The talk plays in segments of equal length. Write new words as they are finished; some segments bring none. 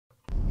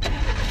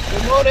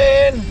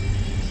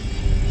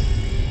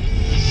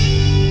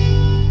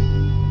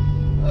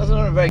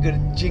very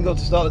good jingle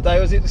to start the day,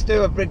 was it? Let's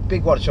do a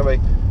big one, shall we?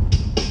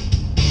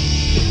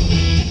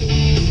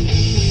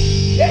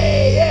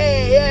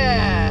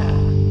 Yeah!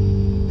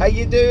 How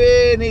you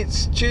doing?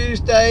 It's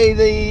Tuesday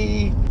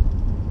the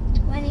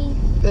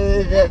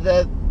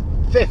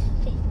 5th.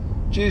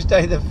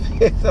 Tuesday the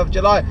 5th of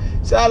July.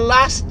 It's our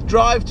last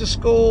drive to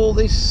school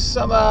this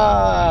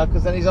summer,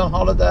 because then he's on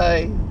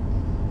holiday.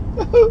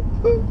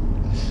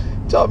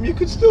 Tom, you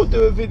could still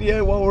do a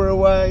video while we're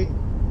away.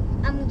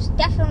 And we'll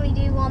definitely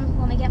do one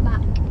when we get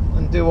back.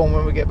 And do one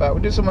when we get back.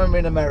 We'll do some when we're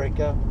in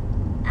America.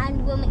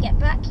 And when we get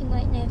back, you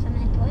won't know if I'm a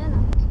head boy or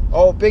not.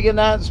 Oh, big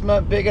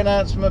announcement. Ready?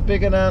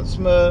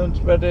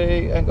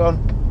 Hang on.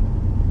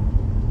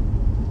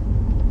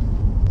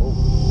 Oh.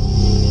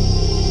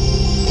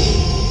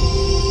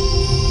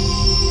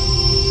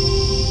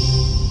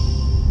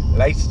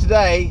 Later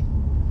today,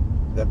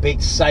 the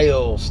big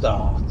sale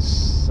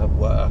starts at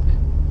work.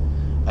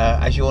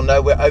 As you all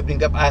know, we're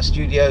opening up our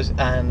studios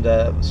and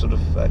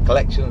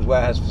collections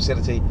warehouse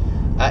facility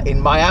in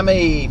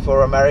Miami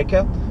for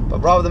America. But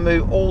rather than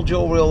move all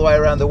jewellery all the way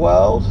around the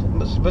world,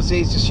 much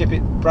easier to ship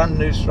it brand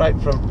new straight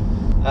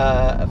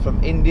from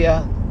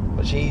India,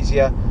 much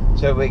easier.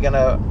 So we're going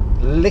to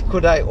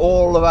liquidate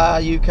all of our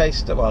UK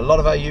stock, well, a lot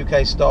of our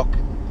UK stock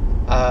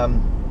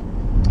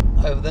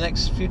over the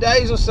next few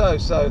days or so.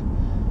 So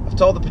I've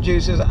told the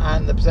producers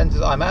and the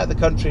presenters I'm out of the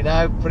country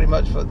now, pretty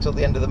much till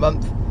the end of the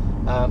month.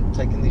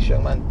 Taking this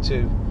young man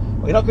to...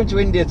 Well, you're not going to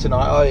India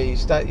tonight, are you?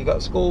 You've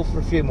got school for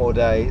a few more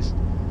days.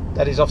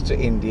 Daddy's off to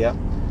India.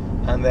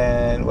 And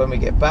then when we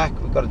get back,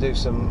 we've got to do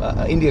some...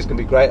 India's going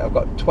to be great. I've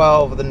got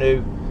 12 of the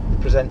new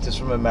presenters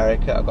from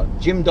America. I've got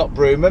Jim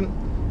Brewman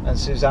and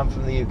Suzanne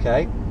from the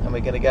UK. And we're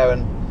going to go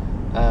and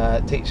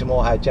teach them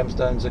all how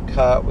gemstones are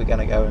cut. We're going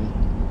to go and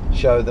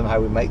show them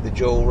how we make the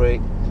jewellery.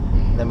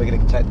 And then we're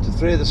going to take to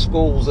 3 of the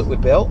schools that we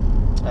built,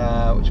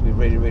 which will be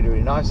really, really,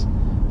 really nice.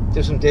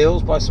 Do some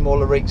deals, buy some more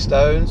Larique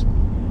stones,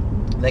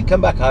 and then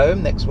come back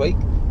home next week.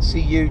 See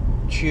you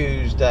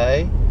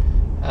Tuesday,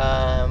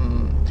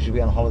 because you'll be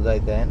on holiday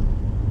then.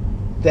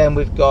 Then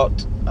we've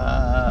got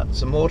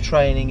some more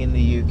training in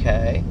the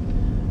UK,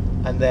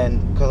 and then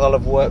because I'll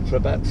have worked for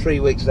about 3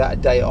 weeks without a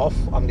day off,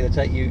 I'm going to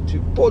take you to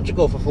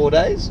Portugal for 4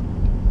 days.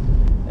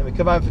 Then we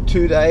come home for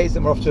 2 days,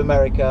 then we're off to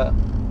America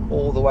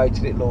all the way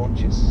till it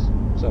launches.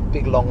 So a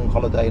big long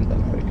holiday in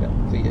America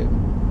for you.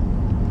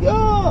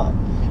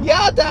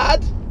 Yeah,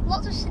 Dad.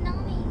 Lots of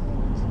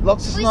tsunamis.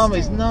 Lots of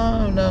tsunamis.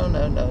 No.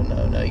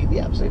 You'll be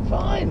absolutely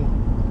fine.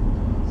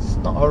 It's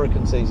not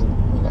hurricane season.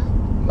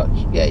 Not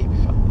much. Yeah, you'll be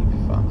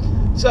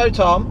fine. So,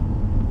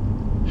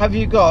 Tom, have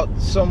you got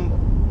some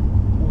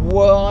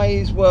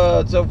wise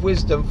words of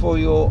wisdom for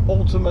your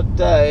ultimate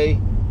day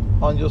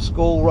on your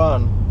school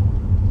run?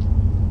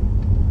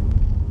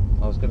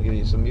 I was going to give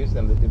you some music,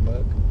 then that didn't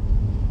work.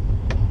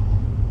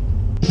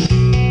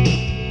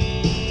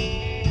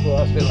 Well,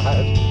 that's a bit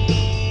loud.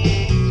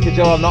 Good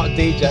job I'm not a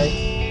DJ.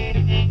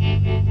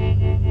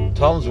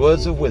 Tom's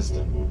words of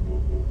wisdom.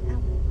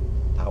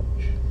 Ouch.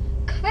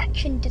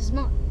 Correction does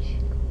much,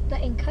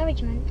 but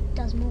encouragement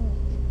does more.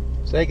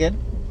 Say again.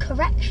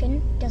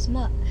 Correction does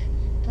much,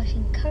 but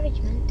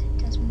encouragement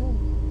does more.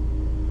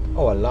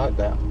 Oh, I like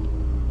that.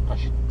 I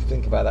should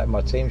think about that in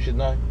my team,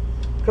 shouldn't I?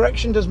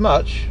 Correction does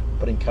much,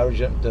 but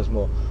encouragement does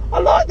more. I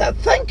like that.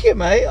 Thank you,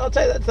 mate. I'll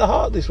take that to the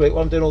heart this week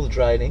while I'm doing all the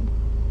training.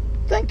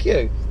 Thank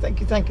you.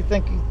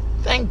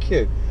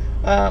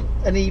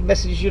 Any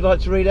messages you'd like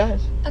to read out?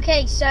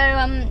 Okay, so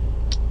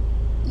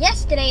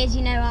yesterday, as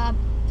you know, our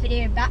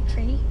video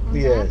battery runs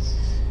Yes.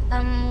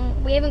 out.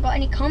 We haven't got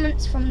any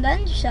comments from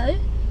then, so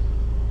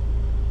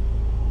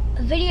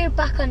a video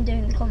back on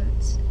doing the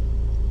comments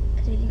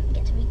because we didn't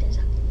get to read those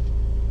out.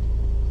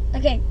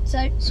 Okay,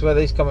 so where are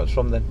these comments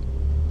from then?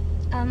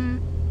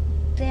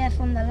 they're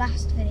from the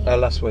last video.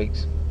 Last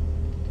week's.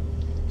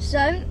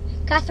 So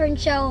Catherine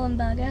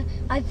Schellenberger,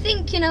 I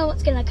think you know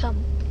what's gonna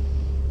come.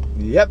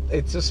 Yep,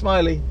 it's a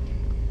smiley.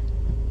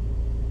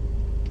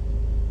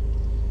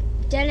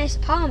 Dennis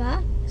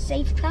Palmer,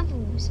 safe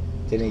travels.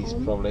 Denise,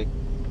 Tom. probably.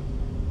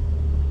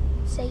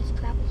 Safe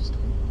travels,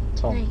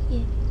 Tom. No,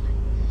 you.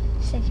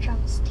 Safe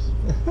travels, Steve.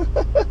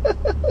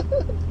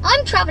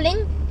 I'm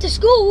travelling to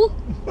school.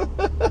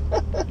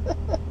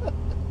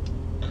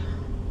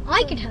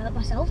 I could hurt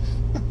myself.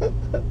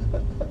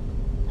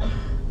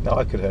 No,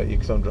 I could hurt you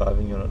because I'm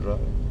driving, you're not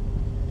driving.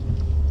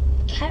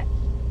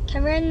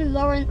 Karen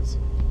Lawrence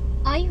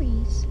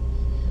Iries.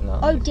 No.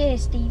 Oh dear,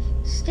 Steve.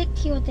 Stick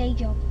to your day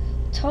job.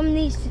 Tom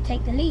needs to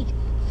take the lead.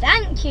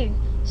 Thank you.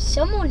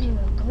 Someone who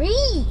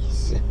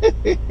agrees.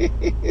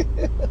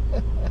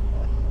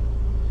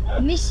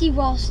 Miss you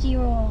whilst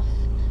you're off.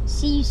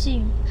 See you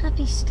soon.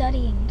 Happy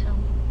studying,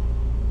 Tom.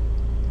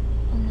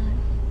 Oh no.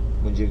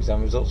 When do your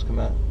exam results come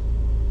out?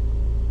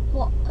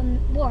 What?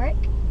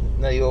 Warwick?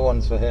 No, your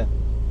one's for here.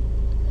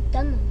 I've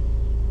done them.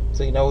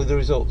 So you know all the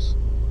results?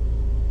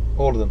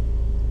 All of them?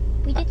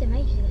 We did them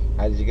ages ago.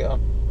 How did you get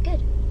on?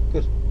 Good.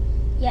 Good.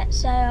 Yeah,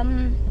 so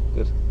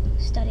Good.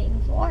 studying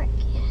for Warwick,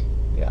 yeah.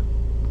 Yeah.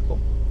 Cool.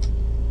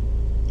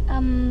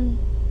 Um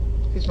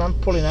This man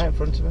pulling out in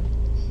front of me.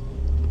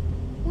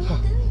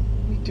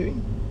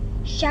 doing?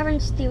 Sharon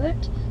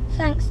Stewart.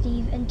 Thanks,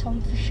 Steve and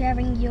Tom, for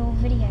sharing your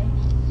video.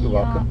 You're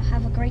welcome.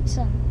 Have a great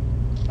son.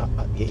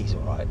 Yeah, he's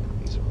alright.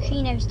 He's alright.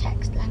 She knows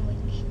text language.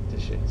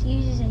 Does she? She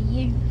uses a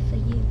you for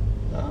you.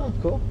 Oh,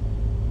 cool.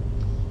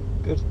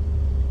 Good.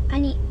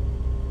 Annie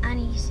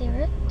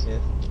Stewart. Yeah.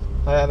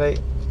 Hi, Annie.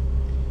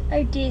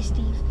 Oh dear,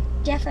 Steve.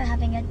 Defo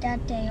having a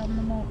dad day on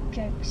the malt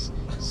jokes,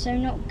 so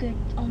not good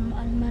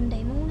on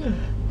Monday morning.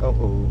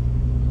 Oh.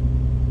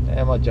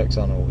 Yeah, my jokes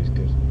aren't always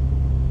good.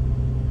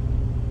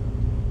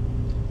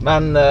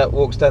 Man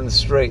walks down the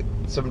street.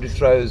 Somebody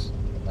throws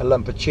a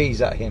lump of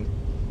cheese at him.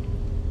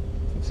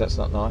 Thinks that's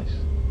not nice.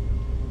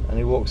 And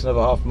he walks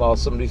another half mile.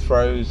 Somebody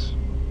throws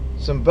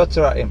some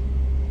butter at him,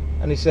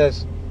 and he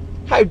says,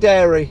 "How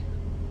dare he?"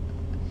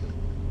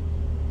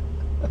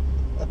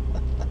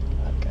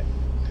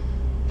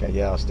 Okay,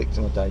 yeah, I'll stick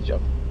to my day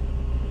job.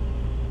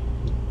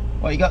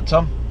 What you got,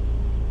 Tom?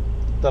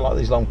 Don't like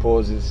these long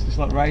pauses. It's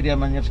like radio,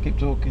 man. You have to keep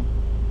talking.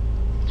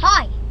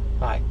 Hi,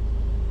 Hi,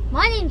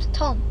 my name's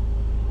Tom.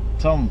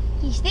 Tom.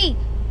 He's Steve.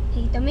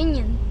 He's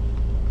Dominion.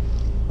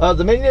 Oh,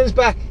 Dominion's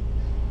back.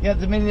 Yeah,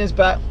 Dominion's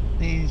back.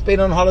 He's been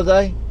on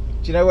holiday.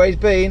 Do you know where he's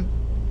been?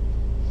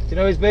 Do you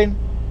know where he's been?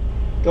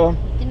 Go on.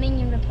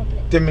 Dominion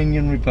Republic.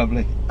 Dominion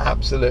Republic.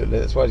 Absolutely.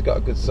 That's why he's got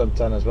a good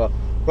suntan as well.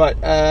 Right.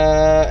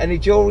 Any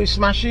jewellery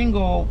smashing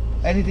or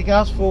anything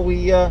else before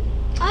we I've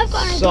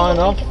got an sign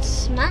idea off? what we could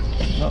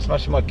smash. Not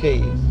smashing my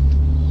keys.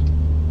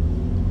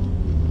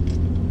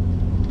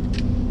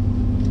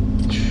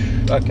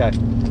 Okay.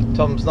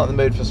 Tom's not in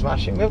the mood for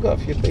smashing. We've got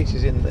a few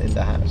pieces in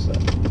the house. So.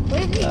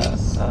 What is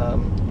this?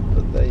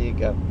 But there you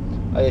go.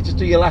 Oh, yeah, just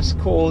do your last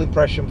call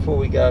impression before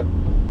we go.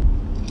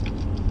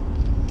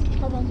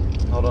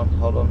 Hold on.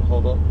 Hold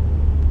on.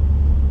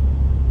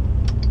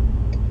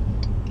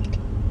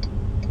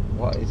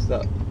 What is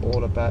that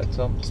all about,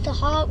 Tom? It's the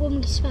heart when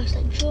we smash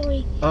that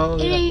jewellery. Oh,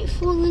 It yeah. ain't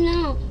falling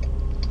out.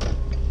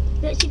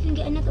 Let's see if we can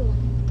get another one.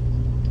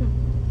 Come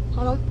on.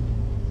 Hold on.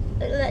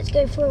 Let's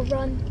go for a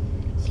run.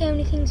 See how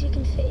many things we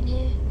can fit in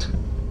here.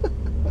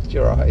 That's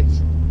your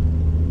eyes.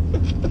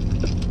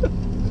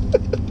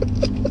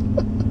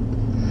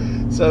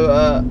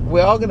 So we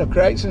are going to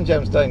create some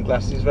gemstone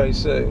glasses very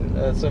soon.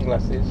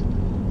 Sunglasses.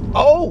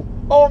 Oh,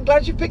 I'm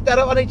glad you picked that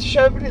up. I need to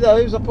show everybody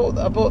those. I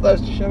bought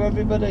those to show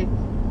everybody.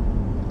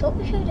 I thought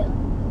we showed it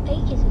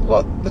ages ago.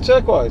 What? The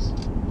turquoise?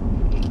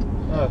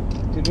 Oh,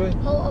 did we?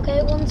 Oh,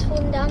 okay. One's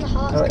falling down. The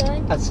heart's All right,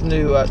 going. that's the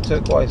new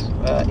turquoise,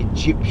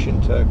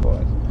 Egyptian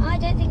turquoise. I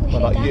don't think we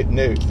Well, showed not that.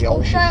 new. It's the We'll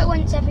oldest show it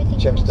once everything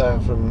falls gemstone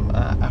out. from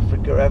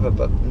Africa ever,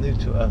 but new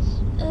to us.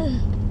 Ugh.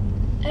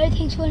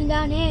 Everything's falling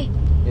down here.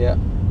 Yeah,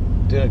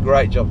 doing a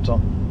great job,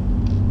 Tom.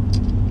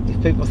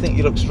 If people think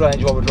you look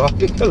strange while we're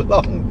driving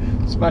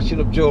along, smashing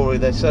up jewellery,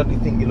 they certainly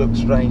think you look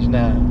strange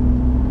now.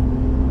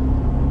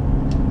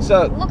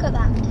 So, Look at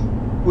that.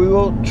 we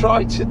will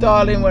try to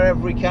dial in wherever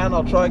we can.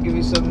 I'll try and give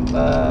you some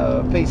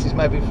pieces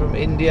maybe from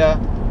India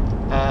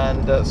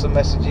and some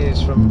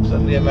messages from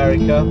certainly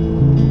America.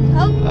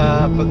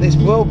 Oh, But this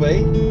will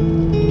be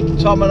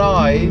Tom and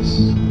I's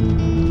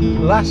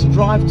last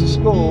drive to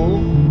school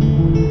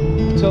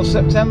till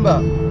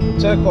September.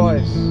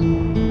 Turquoise.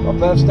 What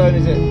birthstone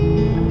is it?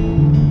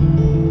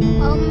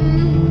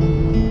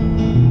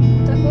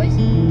 turquoise.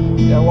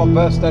 Yeah, what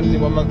birthstone is it?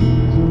 What month?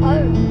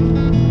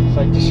 Oh,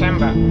 So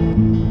December.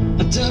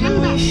 I don't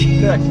know if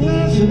you've Correct.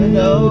 ever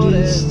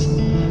noticed,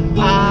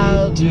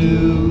 I'll do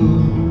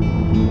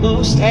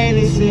most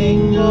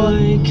anything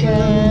I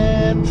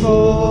can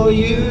for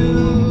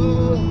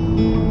you.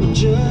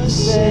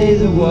 Just say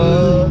the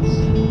words,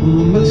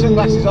 Put the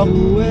sunglasses on.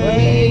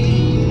 away.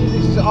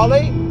 This is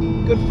Ollie,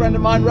 good friend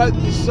of mine, wrote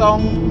this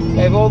song,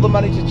 gave all the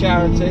money to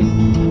charity. I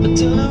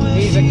don't know if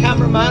He's a you've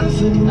cameraman,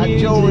 ever a knew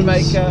jewellery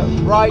this. maker,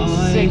 writes,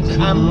 sings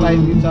and plays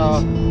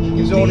guitar.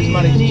 Gives all his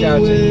money to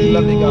charity.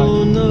 Lovely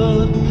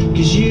guy.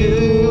 Cause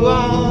you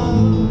are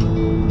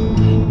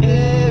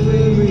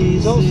everything.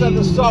 There's also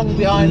the song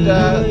behind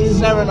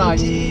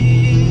Serenite.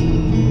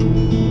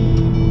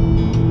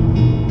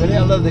 Really,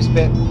 I love this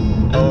bit.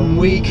 And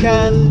we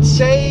can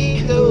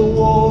take a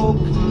walk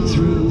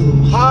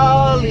through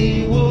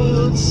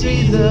Hollywood,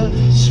 see the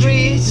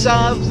streets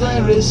of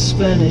the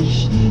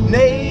Spanish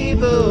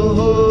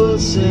neighborhood,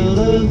 sail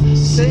the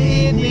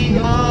Sydney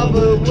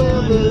Harbour,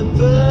 well, the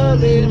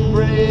Berlin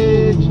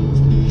Bridge.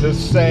 The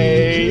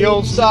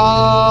sail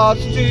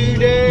starts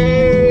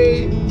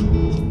today.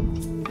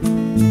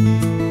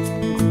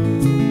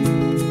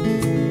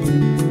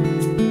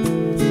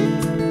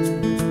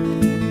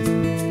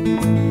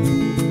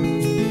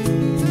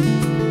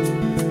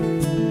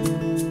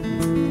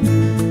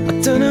 I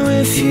don't know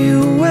if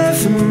you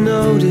ever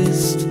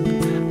noticed,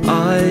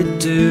 I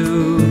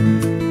do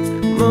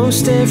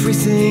most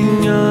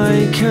everything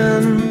I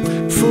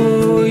can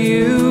for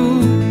you.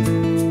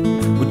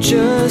 Well,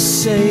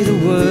 just say the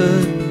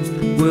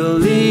word, we'll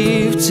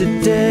leave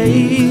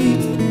today,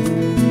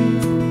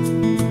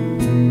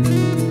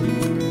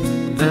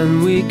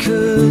 and we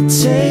could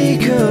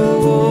take a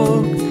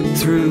walk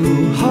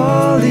through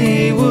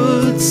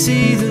Hollywood,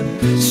 see the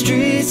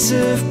streets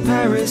of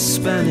Paris,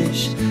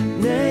 Spanish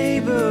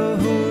neighborhood.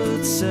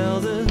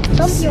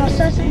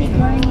 certainly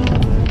grown you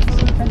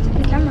in front of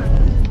the camera.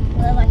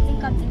 Well, I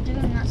think I've been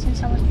doing that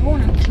since I was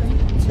born, actually.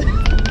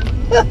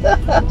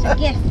 It's a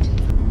gift.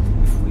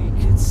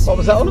 What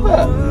was that all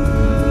about?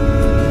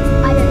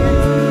 I don't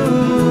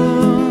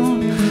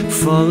know.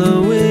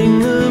 Following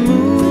the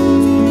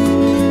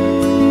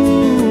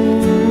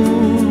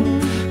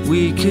moon,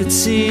 we could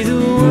see the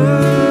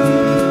world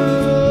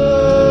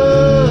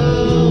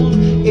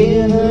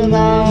In an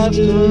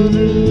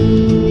afternoon.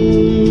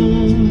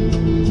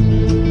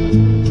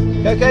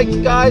 Okay,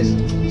 guys,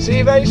 see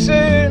you very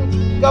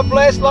soon. God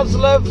bless, lots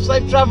of love,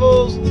 safe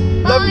travels,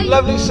 Bye.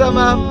 lovely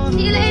summer.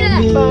 See you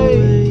later.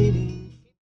 Bye.